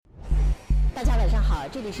好，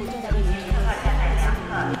这里是正在为您直播的。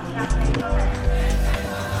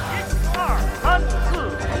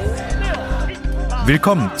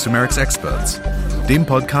 Willkommen zu Merck's Experts, dem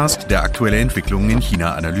Podcast, der aktuelle Entwicklungen in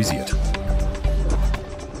China analysiert.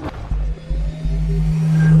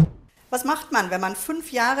 Was macht man, wenn man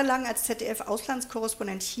 5 Jahre lang als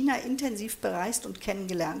ZDF-Auslandskorrespondent China intensiv bereist und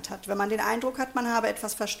kennengelernt hat? Wenn man den Eindruck hat, man habe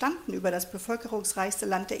etwas verstanden über das bevölkerungsreichste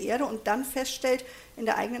Land der Erde und dann feststellt, in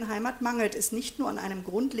der eigenen Heimat mangelt es nicht nur an einem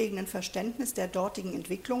grundlegenden Verständnis der dortigen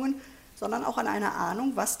Entwicklungen, sondern auch an einer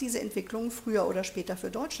Ahnung, was diese Entwicklungen früher oder später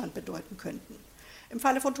für Deutschland bedeuten könnten. Im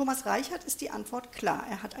Falle von Thomas Reichert ist die Antwort klar.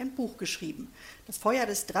 Er hat ein Buch geschrieben. Das Feuer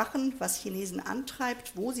des Drachen, was Chinesen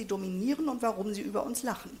antreibt, wo sie dominieren und warum sie über uns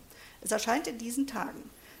lachen. Es erscheint in diesen Tagen.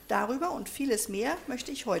 Darüber und vieles mehr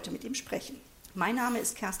möchte ich heute mit ihm sprechen. Mein Name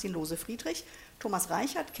ist Kerstin Lohse-Friedrich. Thomas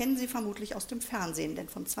Reichert kennen Sie vermutlich aus dem Fernsehen, denn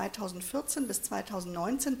von 2014 bis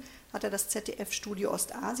 2019 hat er das ZDF-Studio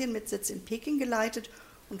Ostasien mit Sitz in Peking geleitet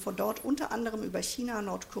und von dort unter anderem über China,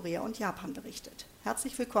 Nordkorea und Japan berichtet.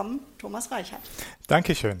 Herzlich willkommen, Thomas Reichert.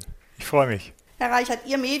 Dankeschön, ich freue mich. Herr Reichert,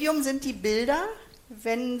 Ihr Medium sind die Bilder.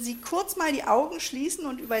 Wenn Sie kurz mal die Augen schließen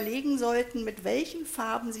und überlegen sollten, mit welchen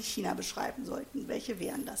Farben Sie China beschreiben sollten, welche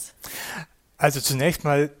wären das? Also zunächst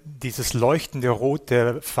mal dieses leuchtende Rot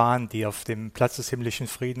der Fahnen, die auf dem Platz des himmlischen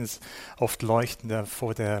Friedens oft leuchten, da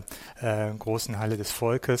vor der großen Halle des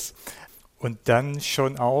Volkes. Und dann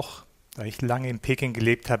schon auch, da ich lange in Peking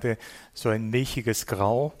gelebt habe, so ein milchiges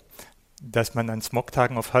Grau, das man an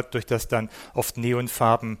Smogtagen oft hat, durch das dann oft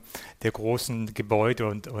Neonfarben der großen Gebäude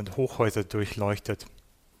und Hochhäuser durchleuchtet.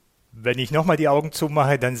 Wenn ich nochmal die Augen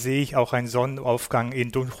zumache, dann sehe ich auch einen Sonnenaufgang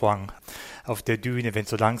in Dunhuang auf der Düne, wenn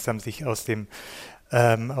so langsam sich aus dem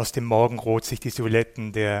Morgenrot sich die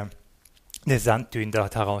Silhouetten der Sanddünen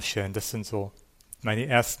dort herausstellen. Das sind so meine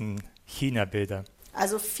ersten China-Bilder.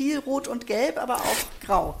 Also viel Rot und Gelb, aber auch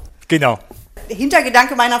Grau. Genau.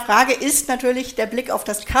 Hintergedanke meiner Frage ist natürlich der Blick auf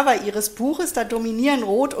das Cover Ihres Buches. Da dominieren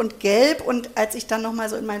Rot und Gelb. Und als ich dann nochmal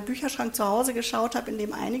so in meinen Bücherschrank zu Hause geschaut habe, in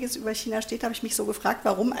dem einiges über China steht, habe ich mich so gefragt,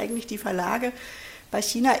 warum eigentlich die Verlage bei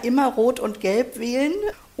China immer Rot und Gelb wählen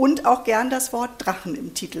und auch gern das Wort Drachen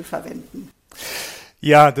im Titel verwenden.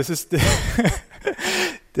 Ja, das ist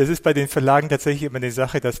bei den Verlagen tatsächlich immer eine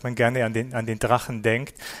Sache, dass man gerne an den Drachen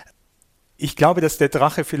denkt. Ich glaube, dass der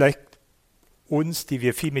Drache vielleicht uns, die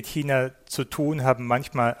wir viel mit China zu tun haben,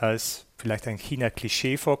 manchmal als vielleicht ein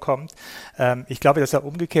China-Klischee vorkommt. Ich glaube, dass er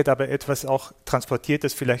umgekehrt aber etwas auch transportiert,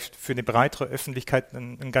 das vielleicht für eine breitere Öffentlichkeit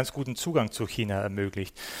einen ganz guten Zugang zu China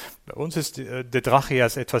ermöglicht. Bei uns ist der Drache ja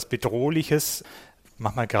als etwas Bedrohliches,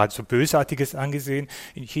 manchmal gerade so Bösartiges angesehen.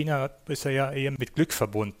 In China ist er ja eher mit Glück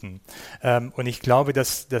verbunden. Und ich glaube,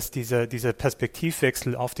 dass dieser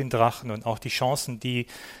Perspektivwechsel auf den Drachen und auch die Chancen, die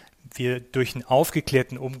wir durch einen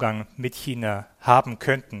aufgeklärten Umgang mit China haben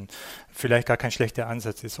könnten, vielleicht gar kein schlechter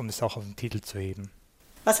Ansatz ist, um es auch auf den Titel zu heben.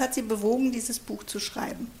 Was hat Sie bewogen, dieses Buch zu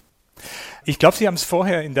schreiben? Ich glaube, Sie haben es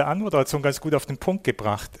vorher in der Anmoderation ganz gut auf den Punkt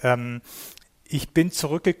gebracht. Ich bin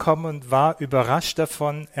zurückgekommen und war überrascht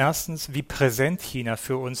davon, erstens, wie präsent China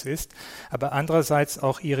für uns ist, aber andererseits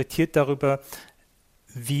auch irritiert darüber,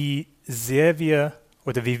 wie sehr wir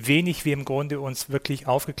oder wie wenig wir im Grunde uns wirklich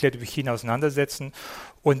aufgeklärt über China auseinandersetzen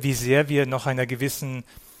und wie sehr wir noch einer gewissen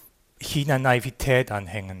China-Naivität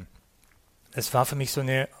anhängen. Es war für mich so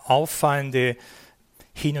eine auffallende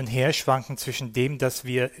Hin- und Herschwanken zwischen dem, dass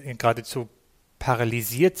wir geradezu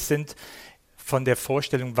paralysiert sind von der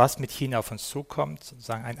Vorstellung, was mit China auf uns zukommt.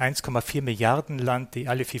 Sozusagen ein 1,4 Milliarden Land, die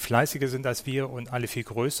alle viel fleißiger sind als wir und alle viel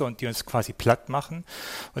größer und die uns quasi platt machen.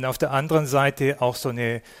 Und auf der anderen Seite auch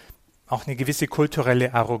eine gewisse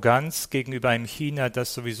kulturelle Arroganz gegenüber einem China,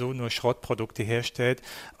 das sowieso nur Schrottprodukte herstellt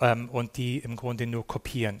und die im Grunde nur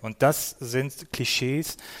kopieren. Und das sind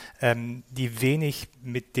Klischees, die wenig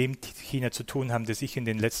mit dem China zu tun haben, das ich in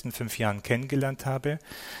den letzten 5 Jahren kennengelernt habe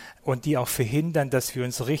und die auch verhindern, dass wir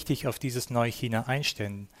uns richtig auf dieses neue China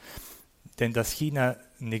einstellen. Denn dass China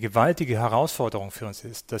eine gewaltige Herausforderung für uns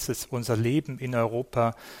ist, dass es unser Leben in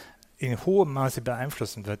Europa in hohem Maße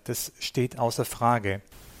beeinflussen wird, das steht außer Frage.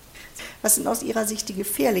 Was sind aus Ihrer Sicht die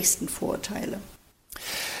gefährlichsten Vorurteile?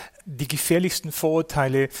 Die gefährlichsten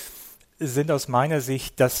Vorurteile sind aus meiner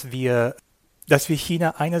Sicht, dass wir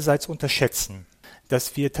China einerseits unterschätzen,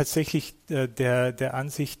 dass wir tatsächlich der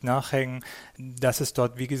Ansicht nachhängen, dass es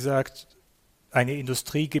dort, wie gesagt, eine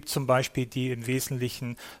Industrie gibt zum Beispiel, die im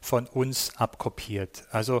Wesentlichen von uns abkopiert.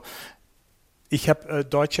 Also ich habe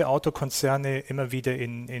deutsche Autokonzerne immer wieder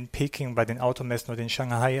in Peking bei den Automessen oder in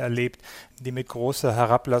Shanghai erlebt, die mit großer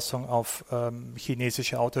Herablassung auf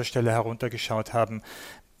chinesische Autohersteller heruntergeschaut haben.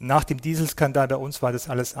 Nach dem Dieselskandal bei uns war das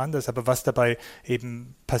alles anders, aber was dabei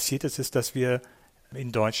eben passiert ist, ist, dass wir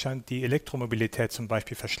in Deutschland die Elektromobilität zum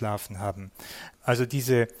Beispiel verschlafen haben. Also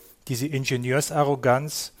diese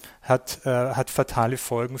Ingenieursarroganz hat fatale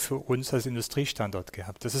Folgen für uns als Industriestandort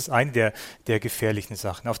gehabt. Das ist eine der gefährlichen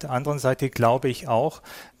Sachen. Auf der anderen Seite glaube ich auch,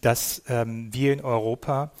 dass wir in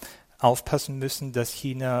Europa aufpassen müssen, dass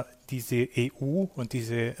China diese EU und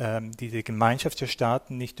diese Gemeinschaft der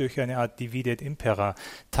Staaten nicht durch eine Art Divide et Impera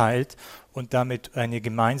teilt und damit eine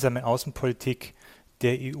gemeinsame Außenpolitik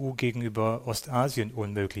der EU gegenüber Ostasien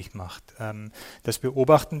unmöglich macht. Das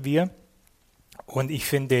beobachten wir. Und ich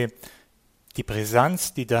finde, die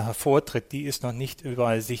Brisanz, die da hervortritt, die ist noch nicht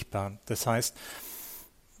überall sichtbar. Das heißt,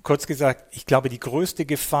 kurz gesagt, ich glaube, die größte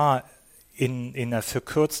Gefahr in einer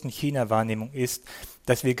verkürzten China-Wahrnehmung ist,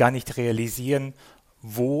 dass wir gar nicht realisieren,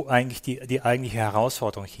 wo eigentlich die eigentliche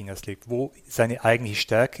Herausforderung Chinas liegt, wo seine eigentliche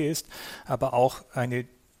Stärke ist, aber auch eine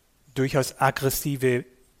durchaus aggressive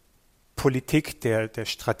Politik der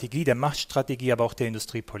Strategie, der Machtstrategie, aber auch der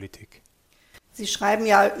Industriepolitik. Sie schreiben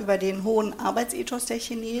ja über den hohen Arbeitsethos der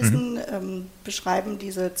Chinesen, beschreiben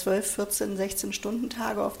diese 12, 14,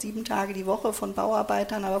 16-Stunden-Tage, oft 7 Tage die Woche von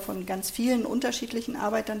Bauarbeitern, aber von ganz vielen unterschiedlichen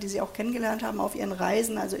Arbeitern, die Sie auch kennengelernt haben auf Ihren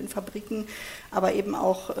Reisen, also in Fabriken, aber eben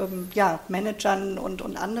auch Managern und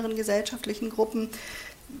anderen gesellschaftlichen Gruppen.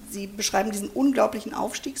 Sie beschreiben diesen unglaublichen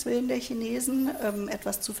Aufstiegswillen der Chinesen,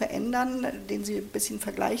 etwas zu verändern, den Sie ein bisschen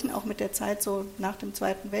vergleichen, auch mit der Zeit so nach dem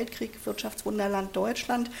Zweiten Weltkrieg, Wirtschaftswunderland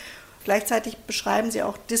Deutschland. Gleichzeitig beschreiben Sie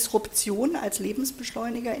auch Disruption als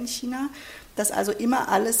Lebensbeschleuniger in China, dass also immer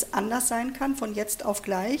alles anders sein kann, von jetzt auf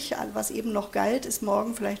gleich. Was eben noch galt, ist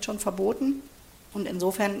morgen vielleicht schon verboten. Und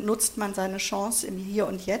insofern nutzt man seine Chance im Hier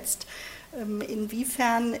und Jetzt.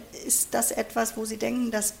 Inwiefern ist das etwas, wo Sie denken,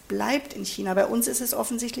 das bleibt in China? Bei uns ist es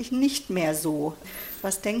offensichtlich nicht mehr so.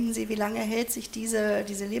 Was denken Sie, wie lange hält sich diese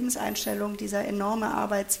Lebenseinstellung, dieser enorme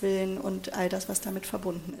Arbeitswillen und all das, was damit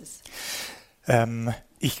verbunden ist?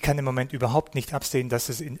 Ich kann im Moment überhaupt nicht absehen, dass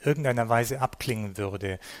es in irgendeiner Weise abklingen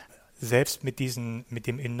würde. Selbst mit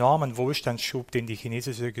dem enormen Wohlstandsschub, den die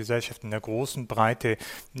chinesische Gesellschaft in der großen Breite,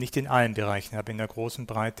 nicht in allen Bereichen, aber in der großen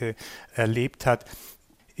Breite erlebt hat,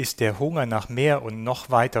 ist der Hunger nach mehr und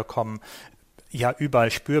noch weiterkommen ja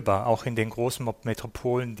überall spürbar, auch in den großen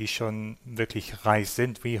Metropolen, die schon wirklich reich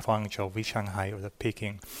sind, wie Guangzhou, wie Shanghai oder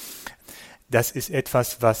Peking. Das ist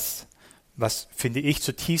etwas, was finde ich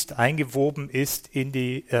zutiefst eingewoben ist in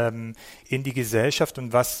die Gesellschaft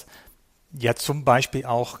und was ja zum Beispiel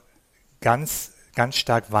auch ganz, ganz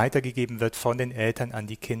stark weitergegeben wird von den Eltern an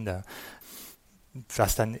die Kinder,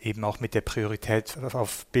 was dann eben auch mit der Priorität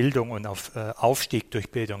auf Bildung und auf Aufstieg durch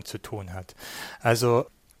Bildung zu tun hat. Also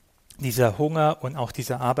dieser Hunger und auch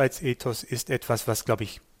dieser Arbeitsethos ist etwas, was, glaube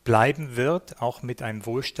ich, bleiben wird, auch mit einem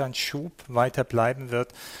Wohlstandsschub weiter bleiben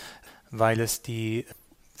wird, weil es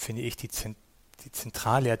finde ich, die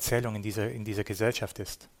zentrale Erzählung in dieser Gesellschaft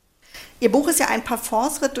ist. Ihr Buch ist ja ein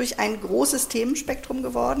Parforceritt durch ein großes Themenspektrum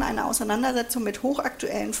geworden, eine Auseinandersetzung mit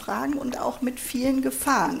hochaktuellen Fragen und auch mit vielen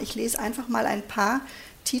Gefahren. Ich lese einfach mal ein paar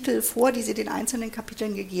Titel vor, die Sie den einzelnen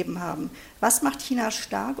Kapiteln gegeben haben. Was macht China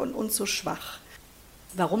stark und uns so schwach?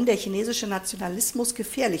 Warum der chinesische Nationalismus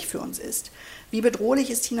gefährlich für uns ist. Wie bedrohlich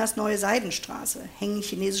ist Chinas neue Seidenstraße? Hängen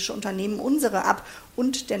chinesische Unternehmen unsere ab?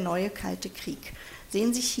 Und der neue Kalte Krieg.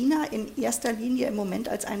 Sehen Sie China in erster Linie im Moment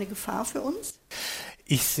als eine Gefahr für uns?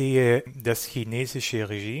 Ich sehe das chinesische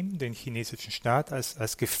Regime, den chinesischen Staat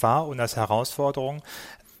als Gefahr und als Herausforderung.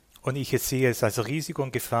 Und ich sehe es als Risiko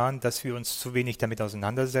und Gefahren, dass wir uns zu wenig damit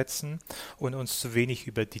auseinandersetzen und uns zu wenig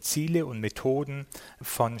über die Ziele und Methoden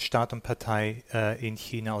von Staat und Partei in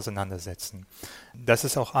China auseinandersetzen. Das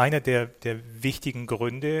ist auch einer der wichtigen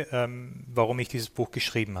Gründe, warum ich dieses Buch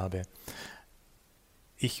geschrieben habe.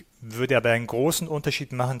 Ich würde aber einen großen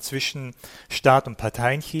Unterschied machen zwischen Staat und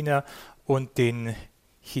Partei in China und den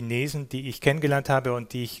Chinesen, die ich kennengelernt habe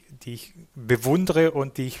und die ich bewundere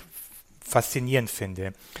und die ich faszinierend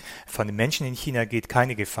finde. Von den Menschen in China geht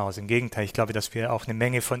keine Gefahr aus. Im Gegenteil, ich glaube, dass wir auch eine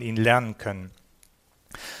Menge von ihnen lernen können.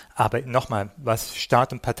 Aber nochmal, was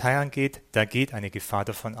Staat und Partei angeht, da geht eine Gefahr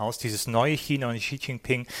davon aus. Dieses neue China und Xi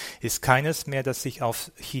Jinping ist keines mehr, das sich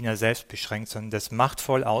auf China selbst beschränkt, sondern das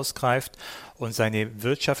machtvoll ausgreift und seine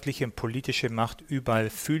wirtschaftliche und politische Macht überall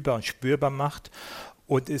fühlbar und spürbar macht.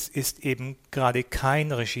 Und es ist eben gerade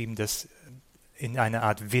kein Regime, das in einer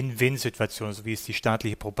Art Win-Win-Situation, so wie es die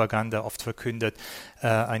staatliche Propaganda oft verkündet,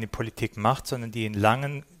 eine Politik macht, sondern die in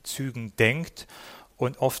langen Zügen denkt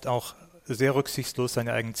und oft auch sehr rücksichtslos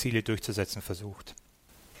seine eigenen Ziele durchzusetzen versucht.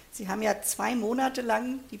 Sie haben ja 2 Monate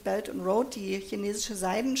lang die Belt and Road, die chinesische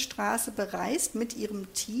Seidenstraße, bereist mit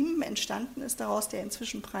Ihrem Team. Entstanden ist daraus der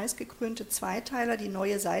inzwischen preisgekrönte Zweiteiler, die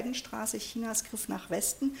neue Seidenstraße, Chinas Griff nach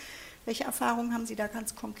Westen. Welche Erfahrungen haben Sie da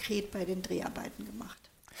ganz konkret bei den Dreharbeiten gemacht?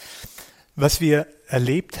 Was wir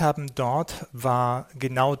erlebt haben dort, war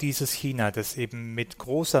genau dieses China, das eben mit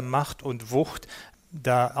großer Macht und Wucht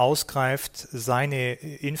da ausgreift, seine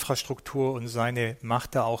Infrastruktur und seine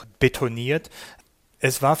Macht da auch betoniert.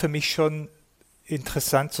 Es war für mich schon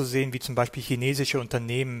interessant zu sehen, wie zum Beispiel chinesische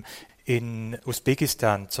Unternehmen in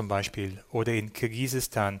Usbekistan zum Beispiel oder in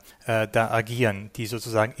Kirgisistan da agieren, die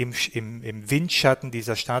sozusagen im Windschatten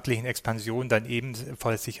dieser staatlichen Expansion dann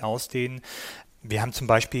ebenfalls sich ausdehnen. Wir haben zum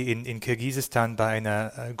Beispiel in Kirgisistan bei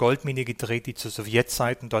einer Goldmine gedreht, die zu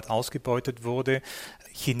Sowjetzeiten dort ausgebeutet wurde.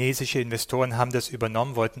 Chinesische Investoren haben das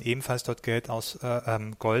übernommen, wollten ebenfalls dort Geld aus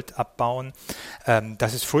Gold abbauen.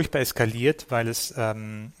 Das ist furchtbar eskaliert, weil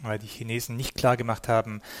die Chinesen nicht klar gemacht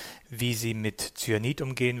haben, wie sie mit Cyanid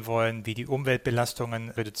umgehen wollen, wie die Umweltbelastungen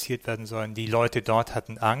reduziert werden sollen. Die Leute dort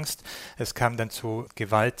hatten Angst. Es kam dann zu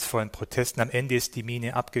gewaltvollen Protesten. Am Ende ist die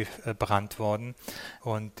Mine abgebrannt worden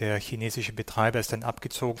und der chinesische Betreiber ist dann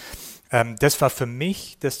abgezogen. Das war für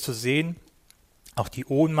mich, das zu sehen, auch die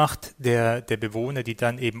Ohnmacht der Bewohner, die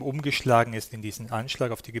dann eben umgeschlagen ist in diesen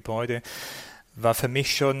Anschlag auf die Gebäude, war für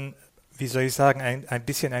mich schon, wie soll ich sagen, ein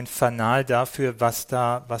bisschen ein Fanal dafür, was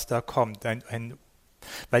da kommt.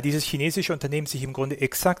 Weil dieses chinesische Unternehmen sich im Grunde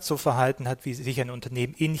exakt so verhalten hat, wie sich ein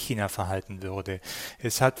Unternehmen in China verhalten würde.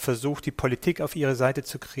 Es hat versucht, die Politik auf ihre Seite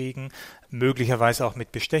zu kriegen, möglicherweise auch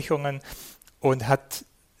mit Bestechungen, und hat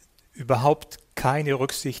überhaupt keine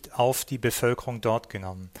Rücksicht auf die Bevölkerung dort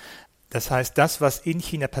genommen. Das heißt, das, was in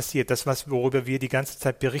China passiert, das, worüber wir die ganze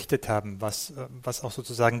Zeit berichtet haben, was auch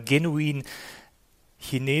sozusagen genuin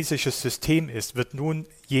chinesisches System ist, wird nun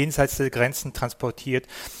jenseits der Grenzen transportiert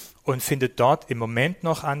und findet dort im Moment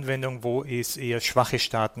noch Anwendung, wo es eher schwache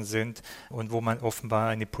Staaten sind und wo man offenbar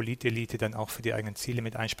eine Politelite dann auch für die eigenen Ziele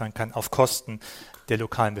mit einsparen kann, auf Kosten der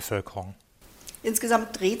lokalen Bevölkerung.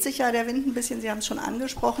 Insgesamt dreht sich ja der Wind ein bisschen, Sie haben es schon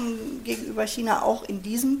angesprochen, gegenüber China auch in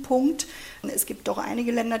diesem Punkt. Es gibt doch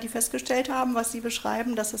einige Länder, die festgestellt haben, was Sie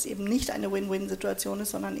beschreiben, dass es eben nicht eine Win-Win-Situation ist,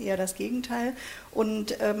 sondern eher das Gegenteil.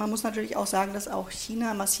 Und man muss natürlich auch sagen, dass auch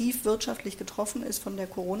China massiv wirtschaftlich getroffen ist von der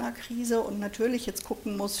Corona-Krise und natürlich jetzt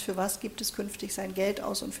gucken muss, für was gibt es künftig sein Geld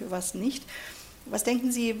aus und für was nicht. Was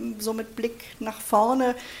denken Sie so mit Blick nach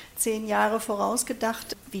vorne, 10 Jahre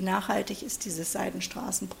vorausgedacht, wie nachhaltig ist dieses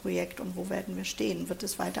Seidenstraßenprojekt und wo werden wir stehen? Wird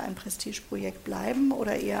es weiter ein Prestigeprojekt bleiben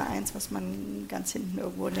oder eher eins, was man ganz hinten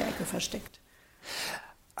irgendwo in der Ecke versteckt?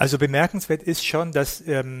 Also bemerkenswert ist schon, dass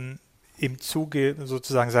im Zuge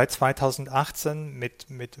sozusagen seit 2018 mit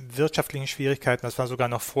wirtschaftlichen Schwierigkeiten, das war sogar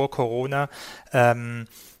noch vor Corona,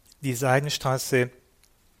 die Seidenstraße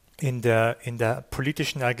in der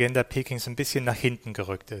politischen Agenda Pekings ein bisschen nach hinten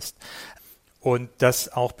gerückt ist. Und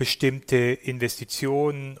dass auch bestimmte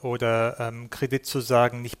Investitionen oder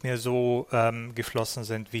Kreditzusagen nicht mehr so geflossen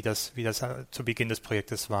sind, wie das zu Beginn des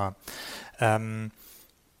Projektes war.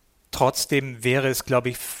 Trotzdem wäre es, glaube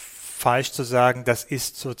ich, falsch zu sagen, das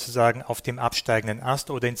ist sozusagen auf dem absteigenden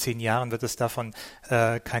Ast oder in 10 Jahren wird das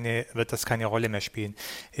keine Rolle mehr spielen.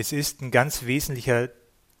 Es ist ein ganz wesentlicher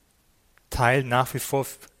Teil nach wie vor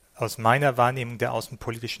aus meiner Wahrnehmung der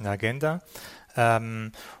außenpolitischen Agenda.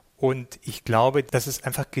 Und ich glaube, dass es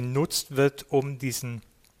einfach genutzt wird, um diesen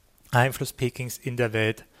Einfluss Pekings in der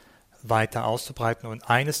Welt weiter auszubreiten. Und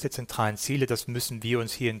eines der zentralen Ziele, das müssen wir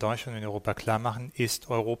uns hier in Deutschland und in Europa klar machen,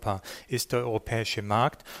 ist Europa, ist der europäische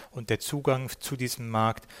Markt und der Zugang zu diesem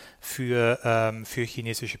Markt für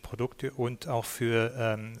chinesische Produkte und auch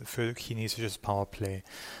für chinesisches Powerplay.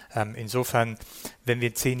 Insofern, wenn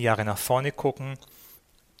wir 10 Jahre nach vorne gucken,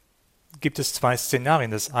 gibt es 2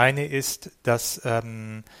 Szenarien. Das eine ist, dass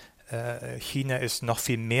China es noch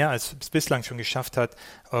viel mehr als es bislang schon geschafft hat,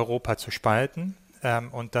 Europa zu spalten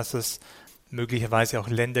und dass es möglicherweise auch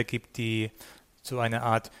Länder gibt, die zu einer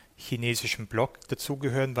Art chinesischen Block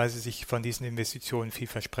dazugehören, weil sie sich von diesen Investitionen viel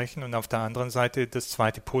versprechen. Und auf der anderen Seite das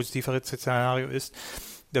zweite positivere Szenario ist,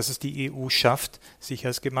 dass es die EU schafft, sich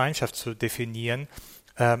als Gemeinschaft zu definieren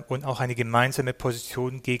und auch eine gemeinsame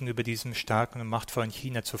Position gegenüber diesem starken und machtvollen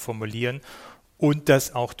China zu formulieren und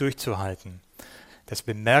das auch durchzuhalten. Das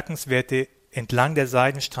Bemerkenswerte entlang der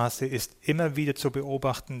Seidenstraße ist immer wieder zu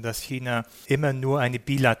beobachten, dass China immer nur eine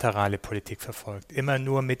bilaterale Politik verfolgt, immer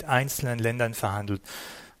nur mit einzelnen Ländern verhandelt,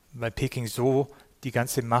 weil Peking so die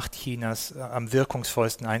ganze Macht Chinas am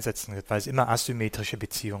wirkungsvollsten einsetzen wird, weil es immer asymmetrische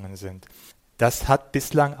Beziehungen sind. Das hat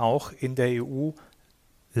bislang auch in der EU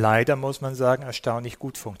leider, muss man sagen, erstaunlich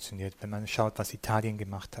gut funktioniert, wenn man schaut, was Italien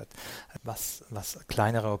gemacht hat, was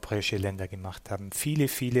kleinere europäische Länder gemacht haben.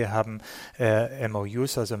 Viele haben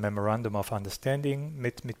MOUs, also Memorandum of Understanding,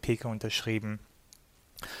 mit Peking unterschrieben.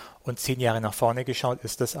 Und 10 Jahre nach vorne geschaut,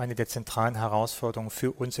 ist das eine der zentralen Herausforderungen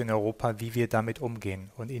für uns in Europa, wie wir damit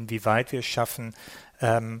umgehen und inwieweit wir es schaffen,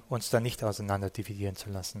 uns da nicht auseinander dividieren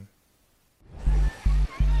zu lassen.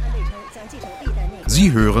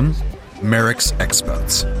 Sie hören Merrick's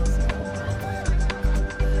Experts.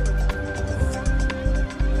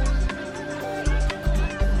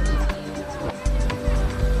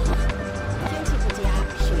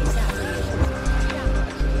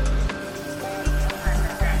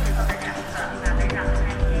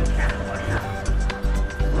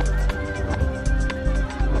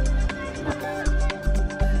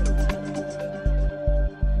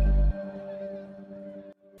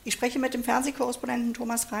 Ich spreche mit dem Fernsehkorrespondenten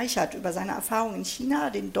Thomas Reichert über seine Erfahrungen in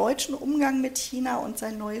China, den deutschen Umgang mit China und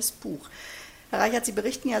sein neues Buch. Herr Reichert, Sie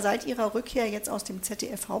berichten ja seit Ihrer Rückkehr jetzt aus dem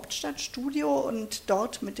ZDF-Hauptstadtstudio und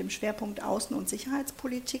dort mit dem Schwerpunkt Außen- und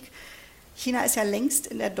Sicherheitspolitik. China ist ja längst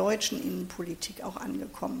in der deutschen Innenpolitik auch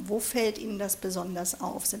angekommen. Wo fällt Ihnen das besonders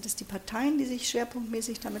auf? Sind es die Parteien, die sich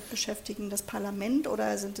schwerpunktmäßig damit beschäftigen, das Parlament,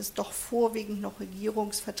 oder sind es doch vorwiegend noch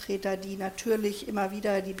Regierungsvertreter, die natürlich immer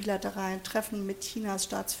wieder die bilateralen Treffen mit Chinas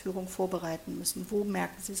Staatsführung vorbereiten müssen? Wo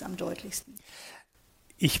merken Sie es am deutlichsten?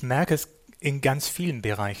 Ich merke es in ganz vielen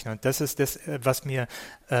Bereichen, und das ist das, was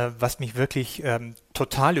mich wirklich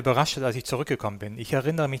total überrascht hat, als ich zurückgekommen bin. Ich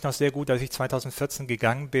erinnere mich noch sehr gut, als ich 2014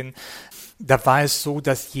 gegangen bin, da war es so,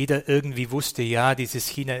 dass jeder irgendwie wusste, ja, dieses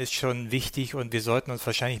China ist schon wichtig und wir sollten uns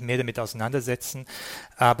wahrscheinlich mehr damit auseinandersetzen,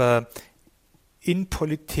 aber in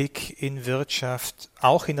Politik, in Wirtschaft,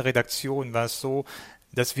 auch in Redaktion war es so,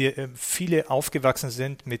 dass wir viele aufgewachsen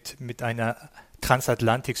sind mit einer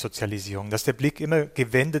Transatlantik-Sozialisierung, dass der Blick immer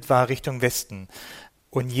gewendet war Richtung Westen.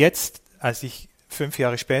 Und jetzt, als ich 5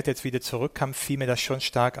 Jahre später jetzt wieder zurückkam, fiel mir das schon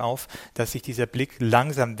stark auf, dass sich dieser Blick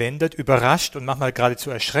langsam wendet, überrascht und manchmal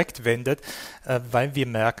geradezu erschreckt wendet, weil wir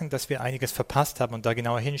merken, dass wir einiges verpasst haben und da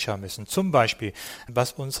genauer hinschauen müssen. Zum Beispiel,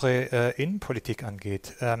 was unsere Innenpolitik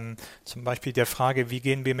angeht. Zum Beispiel der Frage, wie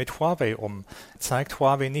gehen wir mit Huawei um? Zeigt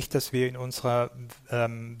Huawei nicht, dass wir in unserer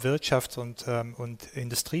Wirtschafts- und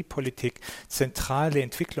Industriepolitik zentrale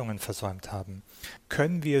Entwicklungen versäumt haben?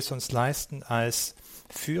 Können wir es uns leisten, als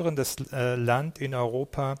führendes Land in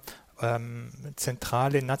Europa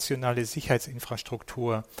zentrale nationale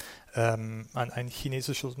Sicherheitsinfrastruktur an ein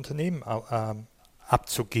chinesisches Unternehmen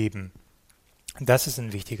abzugeben? Das ist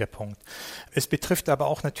ein wichtiger Punkt. Es betrifft aber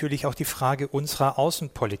auch natürlich auch die Frage unserer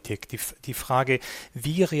Außenpolitik, die Frage,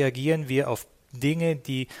 wie reagieren wir auf Dinge,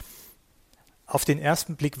 die auf den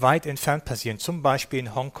ersten Blick weit entfernt passieren, zum Beispiel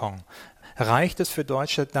in Hongkong. Reicht es für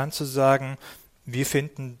Deutschland dann zu sagen, wir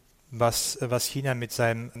finden, was China mit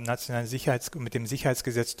seinem nationalen mit dem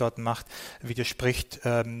Sicherheitsgesetz dort macht, widerspricht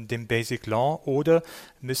dem Basic Law, oder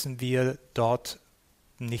müssen wir dort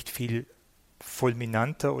nicht viel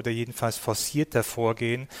fulminanter oder jedenfalls forcierter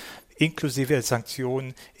vorgehen, inklusive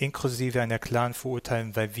Sanktionen, inklusive einer klaren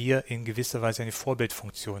Verurteilung, weil wir in gewisser Weise eine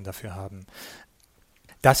Vorbildfunktion dafür haben.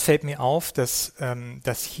 Das fällt mir auf, dass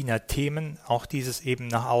China-Themen, auch dieses eben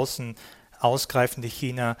nach außen ausgreifende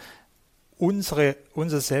China,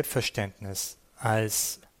 unser Selbstverständnis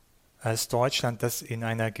als Deutschland, das in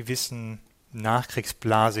einer gewissen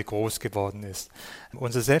Nachkriegsblase groß geworden ist.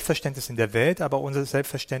 Unser Selbstverständnis in der Welt, aber unser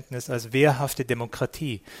Selbstverständnis als wehrhafte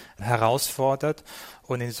Demokratie herausfordert.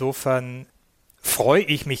 Und insofern freue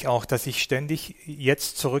ich mich auch, dass ich ständig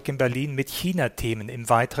jetzt zurück in Berlin mit China-Themen im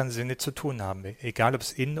weiteren Sinne zu tun habe, egal ob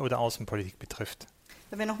es Innen- oder Außenpolitik betrifft.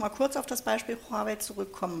 Wenn wir noch mal kurz auf das Beispiel Huawei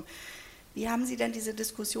zurückkommen. Wie haben Sie denn diese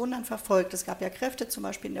Diskussion dann verfolgt? Es gab ja Kräfte, zum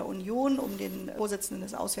Beispiel in der Union, um den Vorsitzenden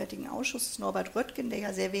des Auswärtigen Ausschusses, Norbert Röttgen, der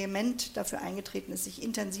ja sehr vehement dafür eingetreten ist, sich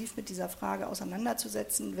intensiv mit dieser Frage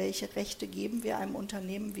auseinanderzusetzen. Welche Rechte geben wir einem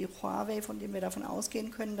Unternehmen wie Huawei, von dem wir davon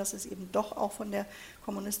ausgehen können, dass es eben doch auch von der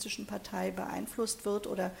kommunistischen Partei beeinflusst wird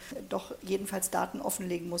oder doch jedenfalls Daten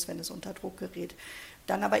offenlegen muss, wenn es unter Druck gerät?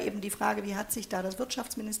 Dann aber eben die Frage, wie hat sich da das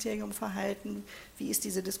Wirtschaftsministerium verhalten? Wie ist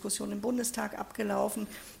diese Diskussion im Bundestag abgelaufen?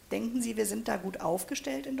 Denken Sie, wir sind da gut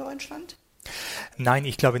aufgestellt in Deutschland? Nein,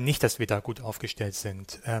 ich glaube nicht, dass wir da gut aufgestellt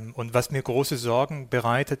sind. Und was mir große Sorgen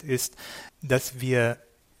bereitet, ist, dass wir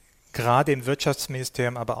gerade im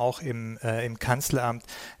Wirtschaftsministerium, aber auch im Kanzleramt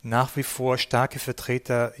nach wie vor starke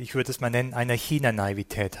Vertreter, ich würde es mal nennen, einer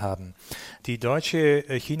China-Naivität haben. Die deutsche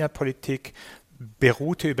China-Politik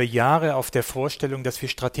beruhte über Jahre auf der Vorstellung, dass wir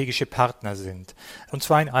strategische Partner sind. Und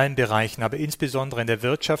zwar in allen Bereichen, aber insbesondere in der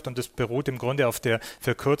Wirtschaft. Und das beruht im Grunde auf der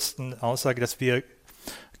verkürzten Aussage, dass wir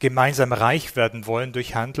gemeinsam reich werden wollen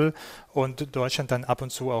durch Handel und Deutschland dann ab und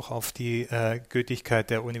zu auch auf die Gültigkeit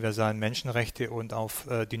der universalen Menschenrechte und auf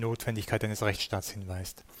die Notwendigkeit eines Rechtsstaats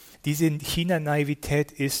hinweist. Diese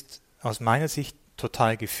China-Naivität ist aus meiner Sicht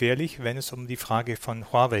total gefährlich, wenn es um die Frage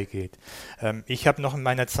von Huawei geht. Ich habe noch in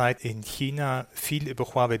meiner Zeit in China viel über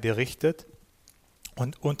Huawei berichtet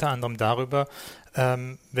und unter anderem darüber,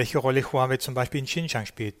 welche Rolle Huawei zum Beispiel in Xinjiang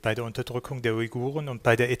spielt, bei der Unterdrückung der Uiguren und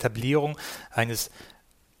bei der Etablierung eines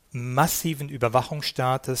massiven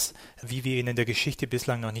Überwachungsstaates, wie wir ihn in der Geschichte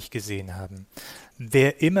bislang noch nicht gesehen haben.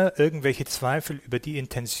 Wer immer irgendwelche Zweifel über die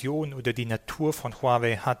Intention oder die Natur von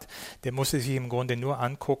Huawei hat, der muss sich im Grunde nur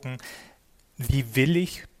angucken, wie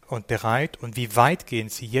willig und bereit und wie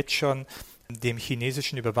weitgehend sie jetzt schon dem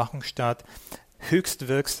chinesischen Überwachungsstaat höchst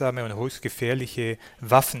wirksame und höchst gefährliche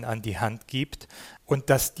Waffen an die Hand gibt und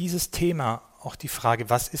dass dieses Thema, auch die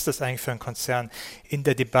Frage, was ist das eigentlich für ein Konzern, in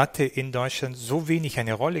der Debatte in Deutschland so wenig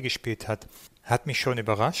eine Rolle gespielt hat, hat mich schon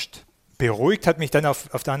überrascht. Beruhigt hat mich dann auf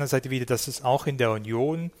der anderen Seite wieder, dass es auch in der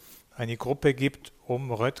Union eine Gruppe gibt,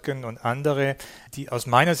 um Röttgen und andere, die aus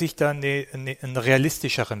meiner Sicht dann einen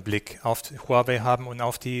realistischeren Blick auf Huawei haben und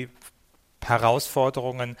auf die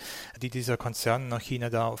Herausforderungen, die dieser Konzern nach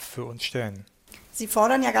China da für uns stellen. Sie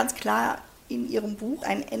fordern ja ganz klar in Ihrem Buch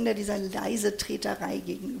ein Ende dieser Leisetreterei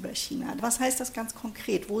gegenüber China. Was heißt das ganz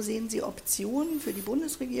konkret? Wo sehen Sie Optionen für die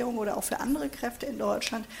Bundesregierung oder auch für andere Kräfte in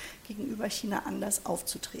Deutschland, gegenüber China anders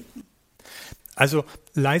aufzutreten? Also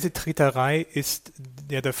Leisetreterei ist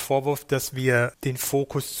der Vorwurf, dass wir den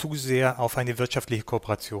Fokus zu sehr auf eine wirtschaftliche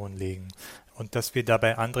Kooperation legen und dass wir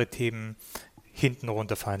dabei andere Themen hinten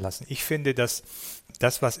runterfallen lassen. Ich finde, dass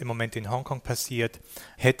das, was im Moment in Hongkong passiert,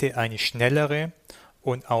 hätte eine schnellere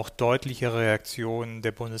und auch deutlichere Reaktion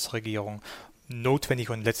der Bundesregierung notwendig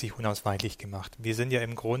und letztlich unausweichlich gemacht. Wir sind ja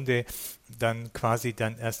im Grunde dann quasi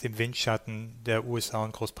erst im Windschatten der USA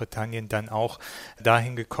und Großbritannien dann auch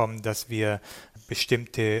dahin gekommen, dass wir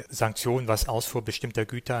bestimmte Sanktionen, was Ausfuhr bestimmter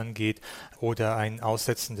Güter angeht, oder ein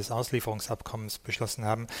Aussetzen des Auslieferungsabkommens beschlossen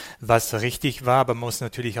haben, was richtig war, aber man muss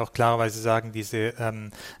natürlich auch klarerweise sagen, diese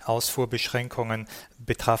Ausfuhrbeschränkungen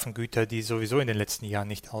betrafen Güter, die sowieso in den letzten Jahren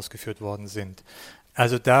nicht ausgeführt worden sind.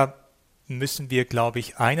 Also da müssen wir, glaube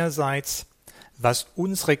ich, einerseits, was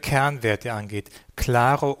unsere Kernwerte angeht,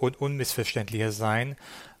 klarer und unmissverständlicher sein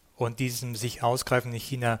und diesem sich ausgreifenden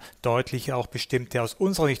China deutlich auch bestimmte, aus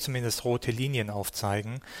unserer Sicht zumindest, rote Linien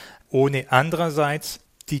aufzeigen, ohne andererseits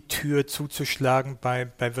die Tür zuzuschlagen bei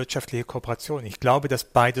wirtschaftlicher Kooperation. Ich glaube, dass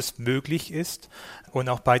beides möglich ist und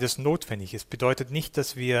auch beides notwendig ist. Bedeutet nicht,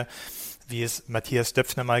 dass wir, wie es Matthias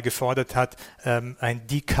Döpfner mal gefordert hat, ein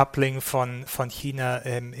Decoupling von China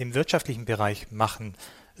im wirtschaftlichen Bereich machen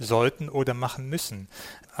sollten oder machen müssen.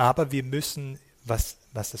 Aber wir müssen, was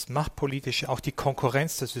das Machtpolitische, auch die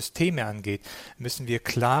Konkurrenz der Systeme angeht, müssen wir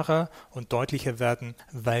klarer und deutlicher werden,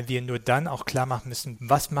 weil wir nur dann auch klar machen müssen,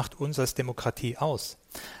 was macht uns als Demokratie aus.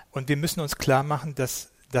 Und wir müssen uns klar machen, dass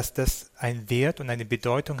das einen Wert und eine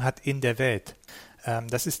Bedeutung hat in der Welt.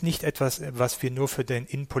 Das ist nicht etwas, was wir nur für ein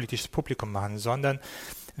innenpolitisches Publikum machen, sondern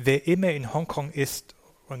wer immer in Hongkong ist,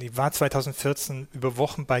 und ich war 2014 über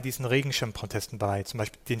Wochen bei diesen Regenschirmprotesten bei, zum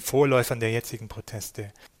Beispiel den Vorläufern der jetzigen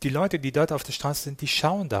Proteste. Die Leute, die dort auf der Straße sind, die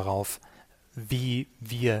schauen darauf, wie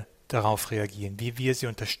wir darauf reagieren, wie wir sie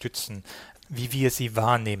unterstützen, wie wir sie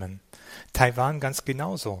wahrnehmen. Taiwan ganz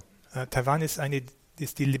genauso. Taiwan ist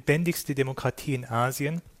die lebendigste Demokratie in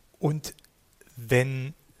Asien und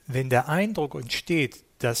wenn der Eindruck entsteht,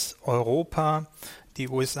 dass Europa, die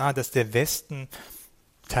USA, dass der Westen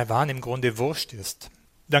Taiwan im Grunde wurscht ist,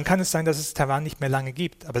 dann kann es sein, dass es Taiwan nicht mehr lange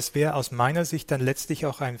gibt. Aber es wäre aus meiner Sicht dann letztlich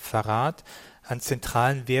auch ein Verrat an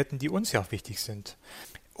zentralen Werten, die uns ja auch wichtig sind.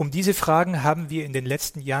 Um diese Fragen haben wir in den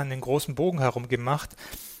letzten Jahren einen großen Bogen herum gemacht.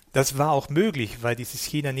 Das war auch möglich, weil dieses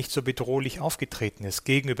China nicht so bedrohlich aufgetreten ist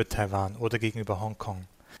gegenüber Taiwan oder gegenüber Hongkong.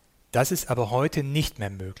 Das ist aber heute nicht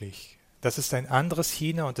mehr möglich. Das ist ein anderes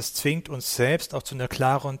China und das zwingt uns selbst auch zu einer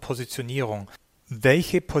klareren Positionierung.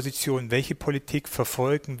 Welche Position, welche Politik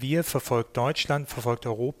verfolgen wir, verfolgt Deutschland, verfolgt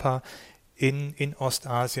Europa in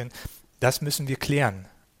Ostasien? Das müssen wir klären.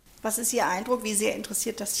 Was ist Ihr Eindruck? Wie sehr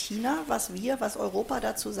interessiert das China, was Europa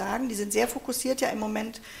dazu sagen? Die sind sehr fokussiert ja im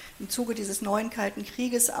Moment im Zuge dieses neuen Kalten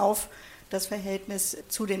Krieges auf das Verhältnis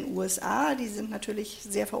zu den USA. Die sind natürlich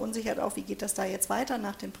sehr verunsichert auch, wie geht das da jetzt weiter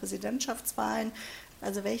nach den Präsidentschaftswahlen?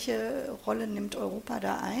 Also welche Rolle nimmt Europa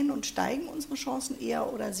da ein und steigen unsere Chancen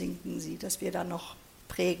eher oder sinken sie, dass wir da noch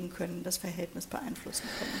prägen können, das Verhältnis beeinflussen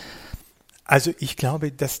können? Also ich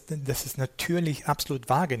glaube, dass es natürlich absolut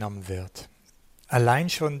wahrgenommen wird. Allein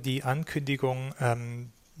schon die Ankündigung,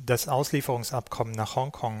 das Auslieferungsabkommen nach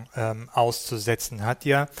Hongkong auszusetzen, hat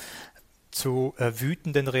ja zu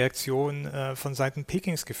wütenden Reaktionen von Seiten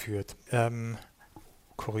Pekings geführt.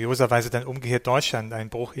 Kurioserweise dann umgekehrt Deutschland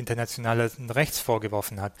einen Bruch internationalen Rechts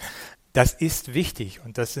vorgeworfen hat. Das ist wichtig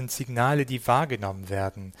und das sind Signale, die wahrgenommen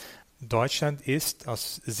werden. Deutschland ist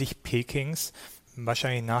aus Sicht Pekings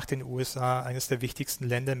wahrscheinlich nach den USA eines der wichtigsten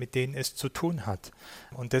Länder, mit denen es zu tun hat.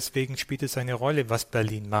 Und deswegen spielt es eine Rolle, was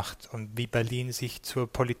Berlin macht und wie Berlin sich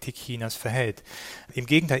zur Politik Chinas verhält. Im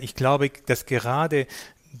Gegenteil, ich glaube, dass gerade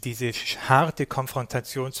diese harte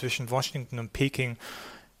Konfrontation zwischen Washington und Peking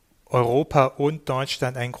Europa und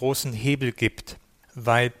Deutschland einen großen Hebel gibt,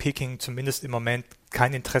 weil Peking zumindest im Moment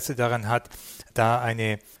kein Interesse daran hat, da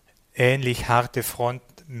eine ähnlich harte Front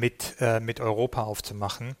mit Europa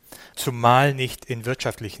aufzumachen, zumal nicht in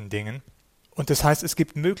wirtschaftlichen Dingen. Und das heißt, es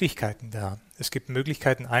gibt Möglichkeiten da. Es gibt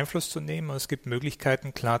Möglichkeiten, Einfluss zu nehmen, und es gibt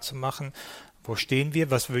Möglichkeiten, klarzumachen, wo stehen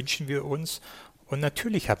wir, was wünschen wir uns. Und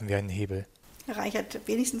natürlich haben wir einen Hebel. Herr Reichert,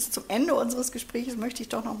 wenigstens zum Ende unseres Gesprächs möchte ich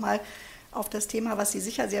doch noch mal auf das Thema, was Sie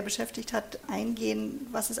sicher sehr beschäftigt hat, eingehen.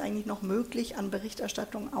 Was ist eigentlich noch möglich an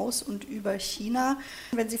Berichterstattung aus und über China?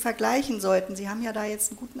 Wenn Sie vergleichen sollten, Sie haben ja da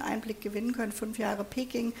jetzt einen guten Einblick gewinnen können, 5 Jahre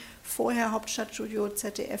Peking, vorher Hauptstadtstudio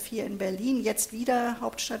ZDF hier in Berlin, jetzt wieder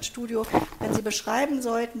Hauptstadtstudio. Wenn Sie beschreiben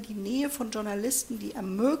sollten, die Nähe von Journalisten, die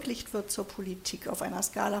ermöglicht wird zur Politik auf einer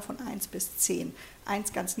Skala von 1 bis 10,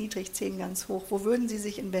 1 ganz niedrig, 10 ganz hoch, wo würden Sie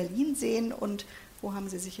sich in Berlin sehen und wo haben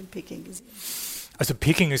Sie sich in Peking gesehen? Also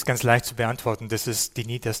Peking ist ganz leicht zu beantworten, das ist die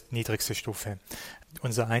niedrigste Stufe.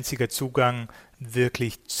 Unser einziger Zugang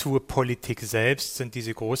wirklich zur Politik selbst sind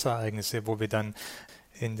diese Großereignisse, wo wir dann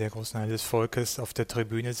in der großen Halle des Volkes auf der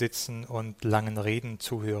Tribüne sitzen und langen Reden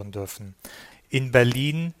zuhören dürfen. In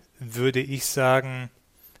Berlin würde ich sagen,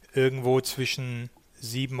 irgendwo zwischen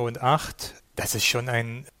 7 und 8. Das ist schon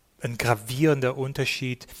ein gravierender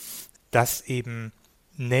Unterschied, dass eben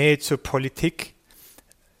Nähe zur Politik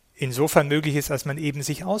insofern möglich ist, als man eben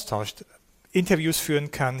sich austauscht, Interviews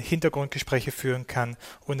führen kann, Hintergrundgespräche führen kann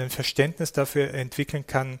und ein Verständnis dafür entwickeln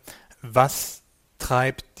kann, was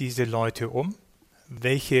treibt diese Leute um,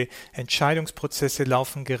 welche Entscheidungsprozesse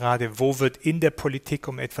laufen gerade, wo wird in der Politik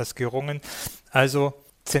um etwas gerungen. Also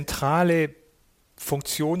zentrale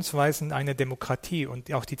Funktionsweisen einer Demokratie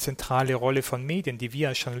und auch die zentrale Rolle von Medien, die wir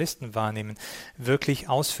als Journalisten wahrnehmen, wirklich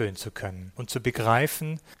ausfüllen zu können und zu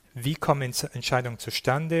begreifen, wie kommen Entscheidungen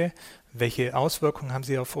zustande, welche Auswirkungen haben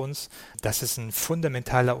sie auf uns. Das ist ein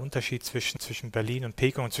fundamentaler Unterschied zwischen Berlin und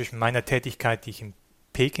Peking und zwischen meiner Tätigkeit, die ich in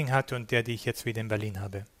Peking hatte und der, die ich jetzt wieder in Berlin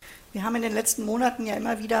habe. Wir haben in den letzten Monaten ja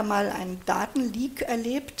immer wieder mal einen Datenleak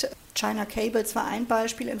erlebt. China Cables war ein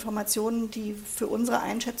Beispiel, Informationen, die für unsere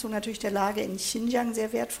Einschätzung natürlich der Lage in Xinjiang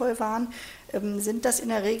sehr wertvoll waren. Sind das in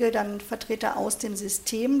der Regel dann Vertreter aus dem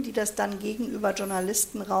System, die das dann gegenüber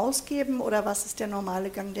Journalisten rausgeben, oder was ist der normale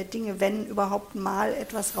Gang der Dinge, wenn überhaupt mal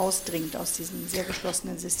etwas rausdringt aus diesem sehr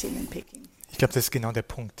geschlossenen System in Peking? Ich glaube, das ist genau der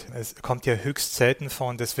Punkt. Es kommt ja höchst selten vor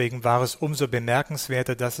und deswegen war es umso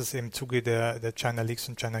bemerkenswerter, dass es im Zuge der China Leaks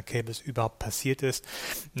und China Cables überhaupt passiert ist.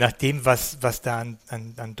 Nach dem, was da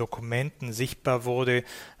an Dokumenten sichtbar wurde,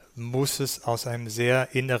 muss es aus einem sehr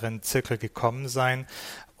inneren Zirkel gekommen sein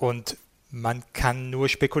und man kann nur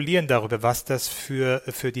spekulieren darüber, was das für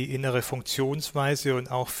die innere Funktionsweise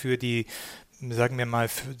und auch für die, sagen wir mal,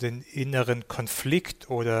 für den inneren Konflikt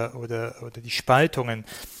oder die Spaltungen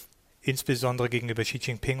insbesondere gegenüber Xi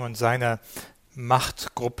Jinping und seiner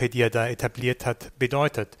Machtgruppe, die er da etabliert hat,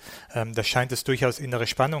 bedeutet. Da scheint es durchaus innere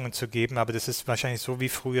Spannungen zu geben, aber das ist wahrscheinlich so wie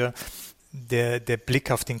früher der Blick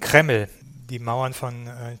auf den Kreml. Die Mauern von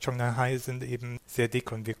Zhongnanhai sind eben sehr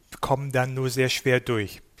dick und wir kommen dann nur sehr schwer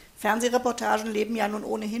durch. Fernsehreportagen leben ja nun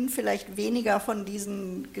ohnehin vielleicht weniger von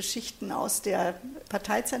diesen Geschichten aus der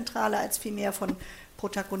Parteizentrale als vielmehr von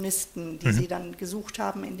Protagonisten, die sie dann gesucht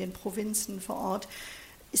haben in den Provinzen vor Ort.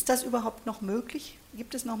 Ist das überhaupt noch möglich?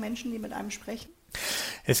 Gibt es noch Menschen, die mit einem sprechen?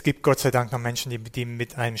 Es gibt Gott sei Dank noch Menschen, die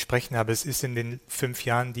mit einem sprechen, aber es ist in den 5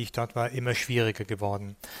 Jahren, die ich dort war, immer schwieriger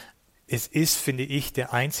geworden. Es ist, finde ich,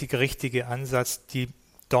 der einzige richtige Ansatz,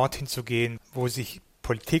 dorthin zu gehen, wo sich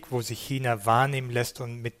Politik, wo sich China wahrnehmen lässt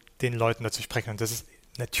und mit den Leuten dazu sprechen. Und das ist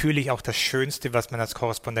natürlich auch das Schönste, was man als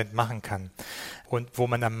Korrespondent machen kann und wo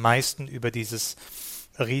man am meisten über dieses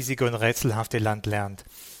riesige und rätselhafte Land lernt.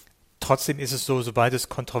 Trotzdem ist es so, sobald es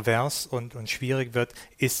kontrovers und schwierig wird,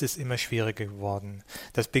 ist es immer schwieriger geworden.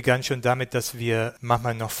 Das begann schon damit, dass wir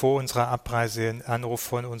manchmal noch vor unserer Abreise einen Anruf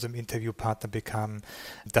von unserem Interviewpartner bekamen,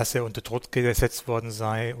 dass er unter Druck gesetzt worden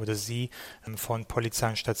sei oder sie von Polizei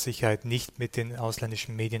und Staatssicherheit nicht mit den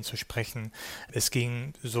ausländischen Medien zu sprechen. Es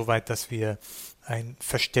ging so weit, dass wir ein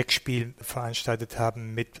Versteckspiel veranstaltet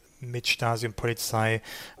haben mit Stasi und Polizei,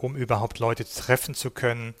 um überhaupt Leute treffen zu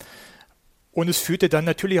können. Und es führte dann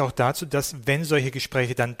natürlich auch dazu, dass, wenn solche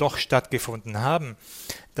Gespräche dann doch stattgefunden haben,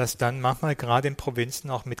 dass dann manchmal gerade in Provinzen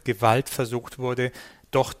auch mit Gewalt versucht wurde,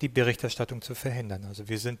 doch die Berichterstattung zu verhindern. Also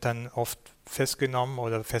wir sind dann oft festgenommen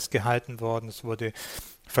oder festgehalten worden. Es wurde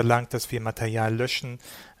verlangt, dass wir Material löschen.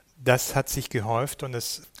 Das hat sich gehäuft und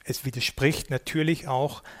es widerspricht natürlich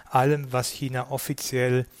auch allem, was China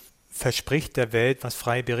offiziell verspricht der Welt, was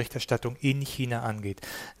freie Berichterstattung in China angeht.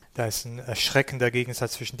 Da ist ein erschreckender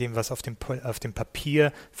Gegensatz zwischen dem, was auf dem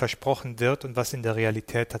Papier versprochen wird und was in der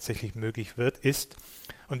Realität tatsächlich möglich ist.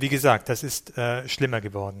 Und wie gesagt, das ist schlimmer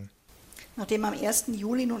geworden. Nachdem am 1.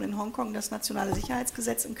 Juli nun in Hongkong das nationale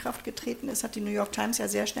Sicherheitsgesetz in Kraft getreten ist, hat die New York Times ja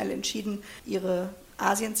sehr schnell entschieden, ihre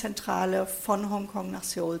Asienzentrale von Hongkong nach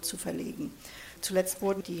Seoul zu verlegen. Zuletzt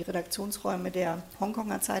wurden die Redaktionsräume der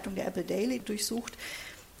Hongkonger Zeitung, der Apple Daily, durchsucht.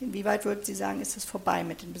 Inwieweit würden Sie sagen, ist es vorbei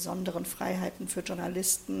mit den besonderen Freiheiten für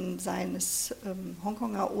Journalisten, seien es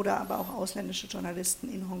Hongkonger oder aber auch ausländische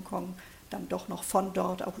Journalisten in Hongkong, dann doch noch von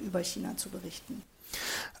dort auch über China zu berichten?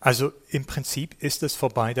 Also im Prinzip ist es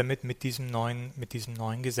vorbei damit mit diesem neuen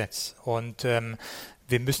Gesetz. Und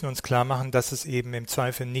wir müssen uns klar machen, dass es eben im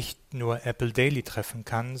Zweifel nicht nur Apple Daily treffen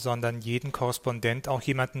kann, sondern jeden Korrespondent, auch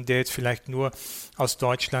jemanden, der jetzt vielleicht nur aus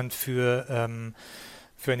Deutschland für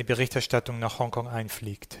eine Berichterstattung nach Hongkong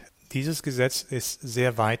einfliegt. Dieses Gesetz ist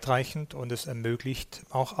sehr weitreichend und es ermöglicht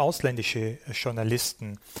auch ausländische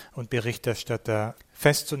Journalisten und Berichterstatter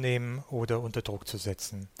festzunehmen oder unter Druck zu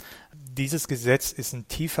setzen. Dieses Gesetz ist ein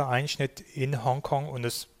tiefer Einschnitt in Hongkong und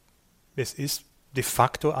es ist de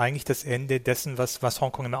facto eigentlich das Ende dessen, was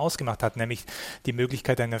Hongkong immer ausgemacht hat, nämlich die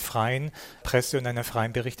Möglichkeit einer freien Presse und einer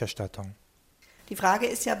freien Berichterstattung. Die Frage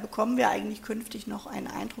ist ja, bekommen wir eigentlich künftig noch einen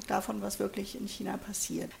Eindruck davon, was wirklich in China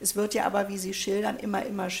passiert? Es wird ja aber, wie Sie schildern,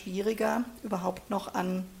 immer schwieriger, überhaupt noch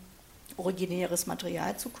an originäres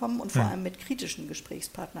Material zu kommen und vor allem mit kritischen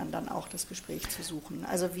Gesprächspartnern dann auch das Gespräch zu suchen.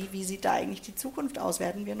 Also wie sieht da eigentlich die Zukunft aus?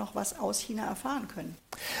 Werden wir noch was aus China erfahren können?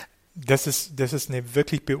 Das ist eine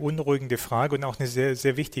wirklich beunruhigende Frage und auch eine sehr,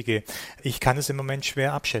 sehr wichtige. Ich kann es im Moment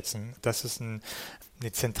schwer abschätzen. Das ist eine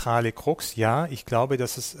zentrale Krux. Ja, ich glaube,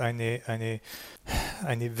 dass es eine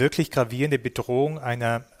wirklich gravierende Bedrohung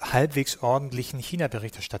einer halbwegs ordentlichen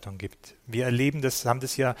China-Berichterstattung gibt. Wir erleben das, haben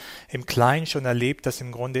das ja im Kleinen schon erlebt, dass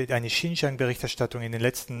im Grunde eine Xinjiang-Berichterstattung in den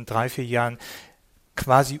letzten 3-4 Jahren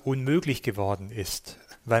quasi unmöglich geworden ist,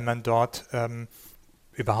 weil man dort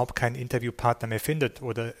überhaupt keinen Interviewpartner mehr findet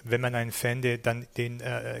oder wenn man einen fände, dann den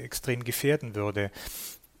extrem gefährden würde.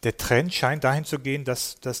 Der Trend scheint dahin zu gehen,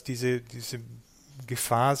 dass diese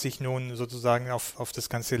Gefahr sich nun sozusagen auf das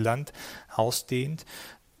ganze Land ausdehnt.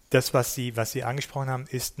 Das, was Sie angesprochen haben,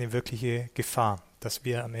 ist eine wirkliche Gefahr, dass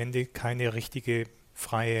wir am Ende keine richtige,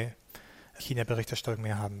 freie China-Berichterstattung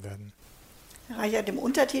mehr haben werden. Herr Reichert, im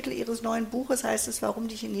Untertitel Ihres neuen Buches heißt es, warum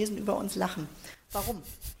die Chinesen über uns lachen. Warum?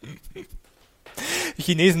 Die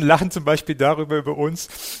Chinesen lachen zum Beispiel darüber über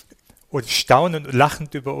uns und staunen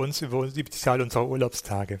lachend über die Zahl unserer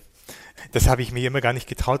Urlaubstage. Das habe ich mir immer gar nicht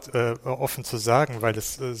getraut, offen zu sagen, weil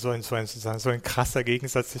das so ein krasser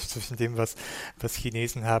Gegensatz ist zwischen dem, was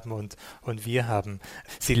Chinesen haben und wir haben.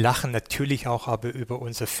 Sie lachen natürlich auch aber über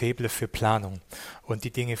unser Faible für Planung und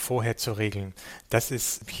die Dinge vorher zu regeln. Das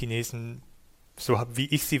ist Chinesen, so wie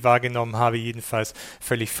ich sie wahrgenommen habe, jedenfalls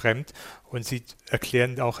völlig fremd. Und sie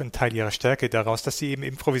erklären auch einen Teil ihrer Stärke daraus, dass sie eben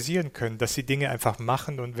improvisieren können, dass sie Dinge einfach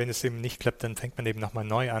machen und wenn es eben nicht klappt, dann fängt man eben nochmal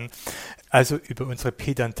neu an. Also über unsere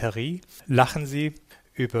Pedanterie lachen sie,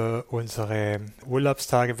 über unsere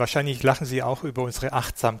Urlaubstage. Wahrscheinlich lachen sie auch über unsere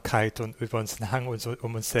Achtsamkeit und über unseren Hang,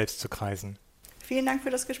 um uns selbst zu kreisen. Vielen Dank für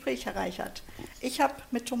das Gespräch, Herr Reichert. Ich habe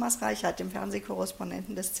mit Thomas Reichert, dem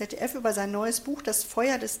Fernsehkorrespondenten des ZDF, über sein neues Buch Das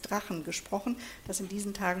Feuer des Drachen gesprochen, das in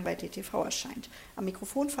diesen Tagen bei DTV erscheint. Am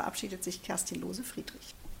Mikrofon verabschiedet sich Kerstin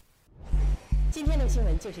Lose-Friedrich.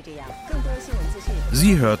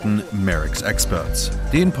 Sie hörten Merrick's Experts,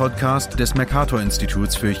 den Podcast des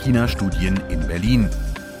Mercator-Instituts für China-Studien in Berlin.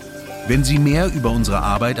 Wenn Sie mehr über unsere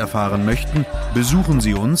Arbeit erfahren möchten, besuchen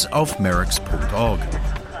Sie uns auf merricks.org.